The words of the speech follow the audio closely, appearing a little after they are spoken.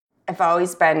I've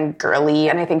always been girly,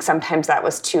 and I think sometimes that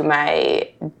was to my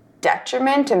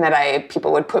detriment, and that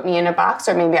people would put me in a box,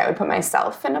 or maybe I would put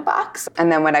myself in a box.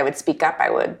 And then when I would speak up, I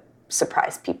would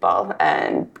surprise people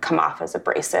and come off as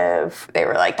abrasive. They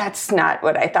were like, that's not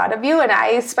what I thought of you. And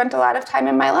I spent a lot of time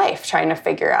in my life trying to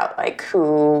figure out, like,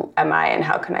 who am I and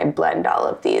how can I blend all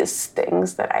of these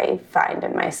things that I find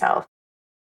in myself.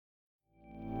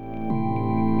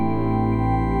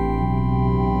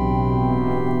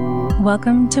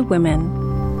 Welcome to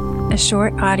Women, a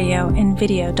short audio and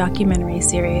video documentary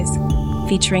series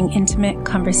featuring intimate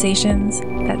conversations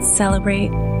that celebrate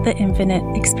the infinite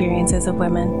experiences of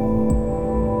women.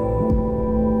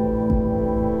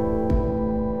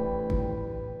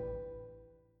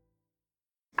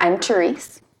 I'm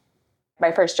Therese.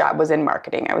 My first job was in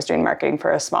marketing. I was doing marketing for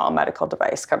a small medical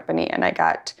device company, and I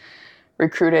got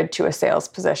recruited to a sales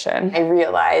position. I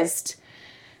realized,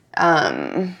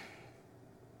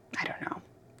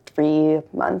 3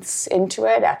 months into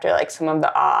it, after like some of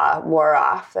the awe wore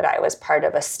off, that I was part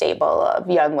of a stable of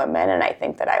young women, and I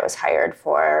think that I was hired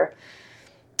for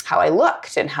how I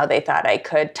looked and how they thought I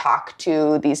could talk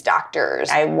to these doctors.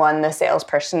 I won the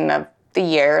salesperson of the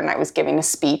year, and I was giving a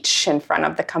speech in front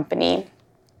of the company,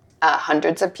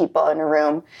 hundreds of people in a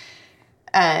room,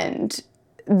 and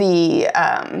the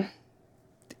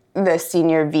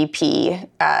senior VP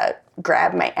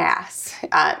grabbed my ass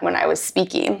when I was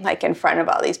speaking, like in front of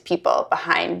all these people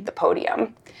behind the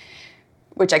podium,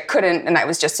 which I couldn't, and I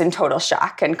was just in total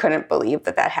shock and couldn't believe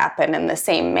that that happened. And the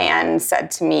same man said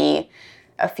to me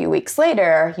a few weeks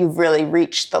later, "You've really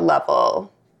reached the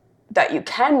level that you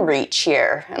can reach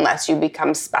here unless you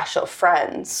become special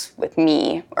friends with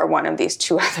me or one of these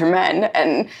two other men."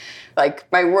 And like,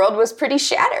 my world was pretty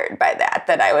shattered by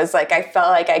that I was like, I felt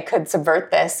like I could subvert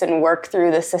this and work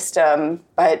through the system,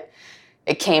 but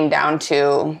it came down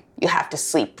to, you have to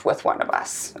sleep with one of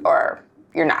us or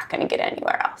you're not going to get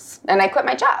anywhere else. And I quit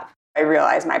my job. I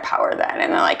realized my power then,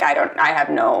 and like, I have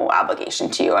no obligation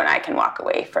to you, and I can walk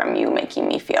away from you making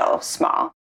me feel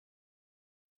small.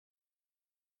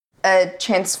 A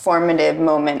transformative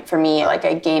moment for me, like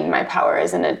I gained my power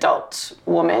as an adult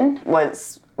woman,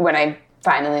 was when I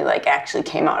finally like actually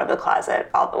came out of the closet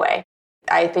all the way.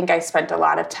 I think I spent a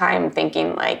lot of time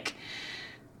thinking like,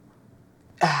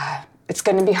 it's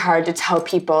going to be hard to tell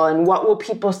people, and what will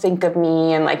people think of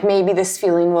me, and like maybe this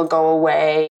feeling will go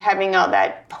away. Having all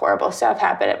that horrible stuff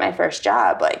happen at my first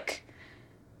job like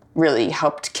really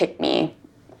helped kick me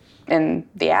in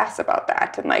the ass about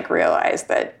that, and like realize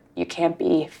that you can't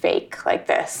be fake like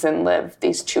this and live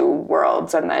these two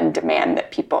worlds and then demand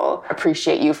that people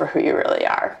appreciate you for who you really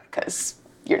are, because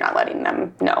you're not letting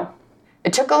them know.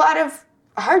 It took a lot of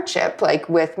hardship, like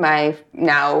with my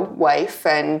now wife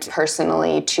and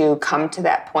personally, to come to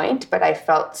that point, but I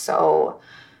felt so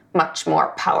much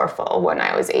more powerful when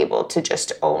I was able to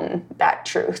just own that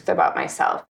truth about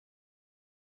myself.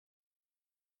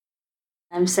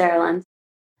 I'm Sarah Lynn.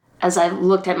 As I've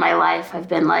looked at my life, I've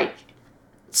been like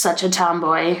such a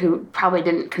tomboy who probably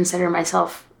didn't consider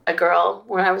myself a girl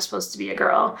when I was supposed to be a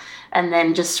girl. And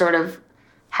then just sort of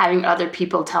having other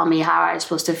people tell me how I was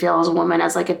supposed to feel as a woman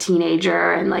as like a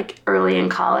teenager and like early in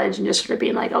college, and just sort of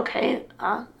being like, okay,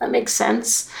 that makes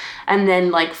sense. And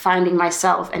then like finding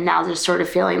myself, and now just sort of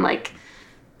feeling like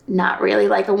not really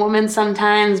like a woman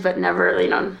sometimes, but never,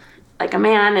 like a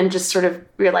man, and just sort of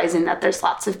realizing that there's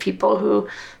lots of people who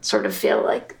sort of feel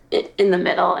like in the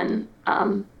middle, and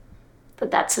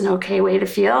that's an okay way to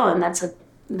feel, and that's a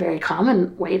very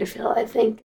common way to feel, I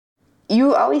think.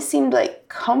 You always seemed like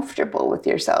comfortable with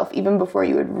yourself even before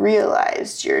you had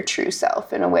realized your true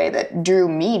self, in a way that drew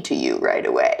me to you right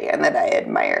away and that I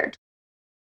admired.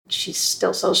 She's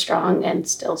still so strong and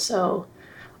still so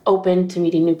open to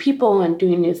meeting new people and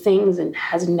doing new things, and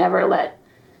has never let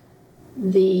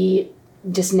the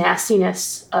just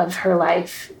nastiness of her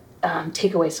life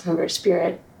take away some of her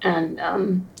spirit,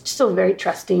 and still very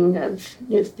trusting of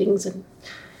new things. And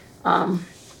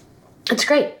it's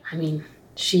great. I mean,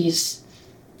 she's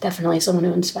definitely someone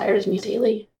who inspires me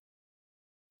daily.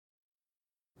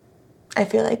 I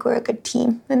feel like we're a good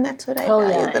team, and that's what I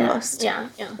value the most. Yeah,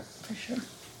 for sure.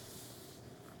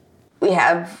 We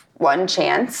have one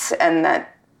chance, and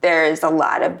that there is a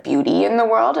lot of beauty in the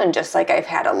world, and just like I've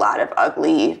had a lot of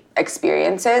ugly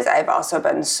experiences, I've also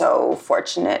been so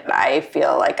fortunate. I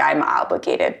feel like I'm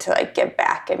obligated to like give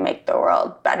back and make the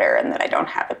world better, and that I don't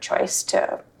have a choice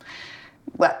to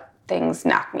let things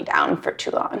knock me down for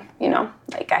too long,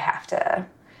 Like I have to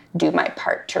do my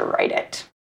part to right it.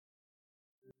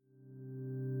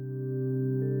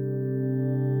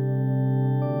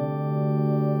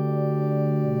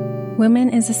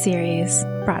 Women is a series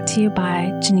brought to you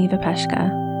by Geneva Peshka.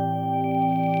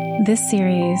 This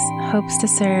series hopes to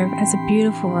serve as a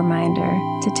beautiful reminder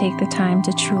to take the time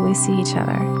to truly see each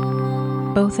other,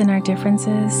 both in our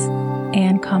differences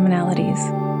and commonalities.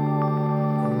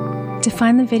 To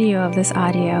find the video of this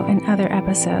audio and other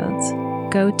episodes,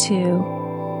 go to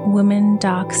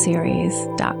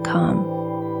womendocseries.com.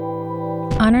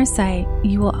 On our site,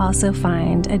 you will also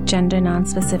find a gender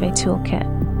non-specific toolkit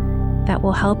that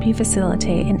will help you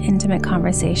facilitate an intimate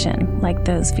conversation like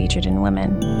those featured in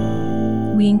Women.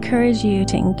 We encourage you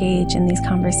to engage in these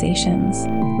conversations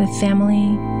with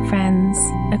family, friends,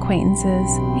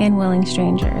 acquaintances, and willing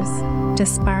strangers to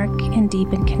spark and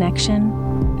deepen connection,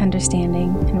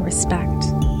 understanding, and respect.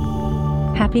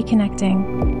 Happy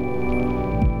connecting.